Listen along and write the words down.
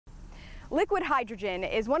Liquid hydrogen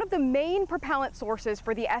is one of the main propellant sources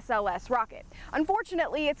for the SLS rocket.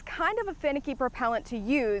 Unfortunately, it's kind of a finicky propellant to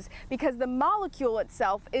use because the molecule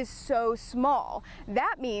itself is so small.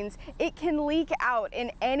 That means it can leak out in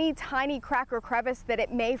any tiny crack or crevice that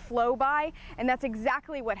it may flow by, and that's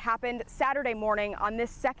exactly what happened Saturday morning on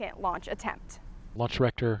this second launch attempt. Launch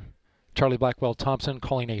Director Charlie Blackwell Thompson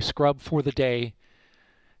calling a scrub for the day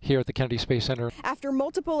here at the Kennedy Space Center. After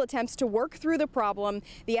multiple attempts to work through the problem,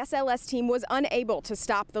 the SLS team was unable to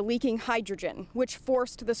stop the leaking hydrogen, which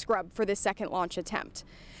forced the scrub for this second launch attempt.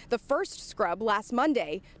 The first scrub last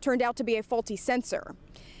Monday turned out to be a faulty sensor.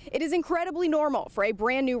 It is incredibly normal for a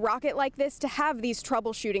brand new rocket like this to have these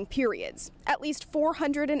troubleshooting periods. At least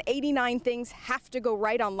 489 things have to go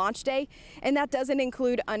right on launch day, and that doesn't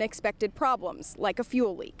include unexpected problems like a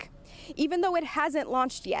fuel leak. Even though it hasn't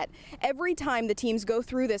launched yet, every time the teams go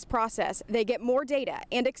through this process, they get more data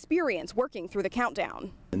and experience working through the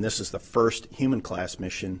countdown. And this is the first human class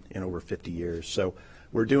mission in over 50 years. So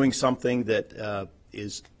we're doing something that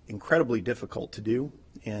is incredibly difficult to do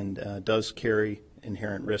and does carry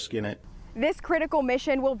inherent risk in it. This critical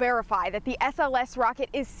mission will verify that the SLS rocket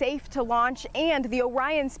is safe to launch and the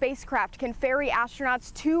Orion spacecraft can ferry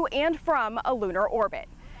astronauts to and from a lunar orbit.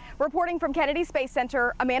 Reporting from Kennedy Space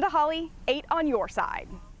Center, Amanda Hawley, 8 on your side.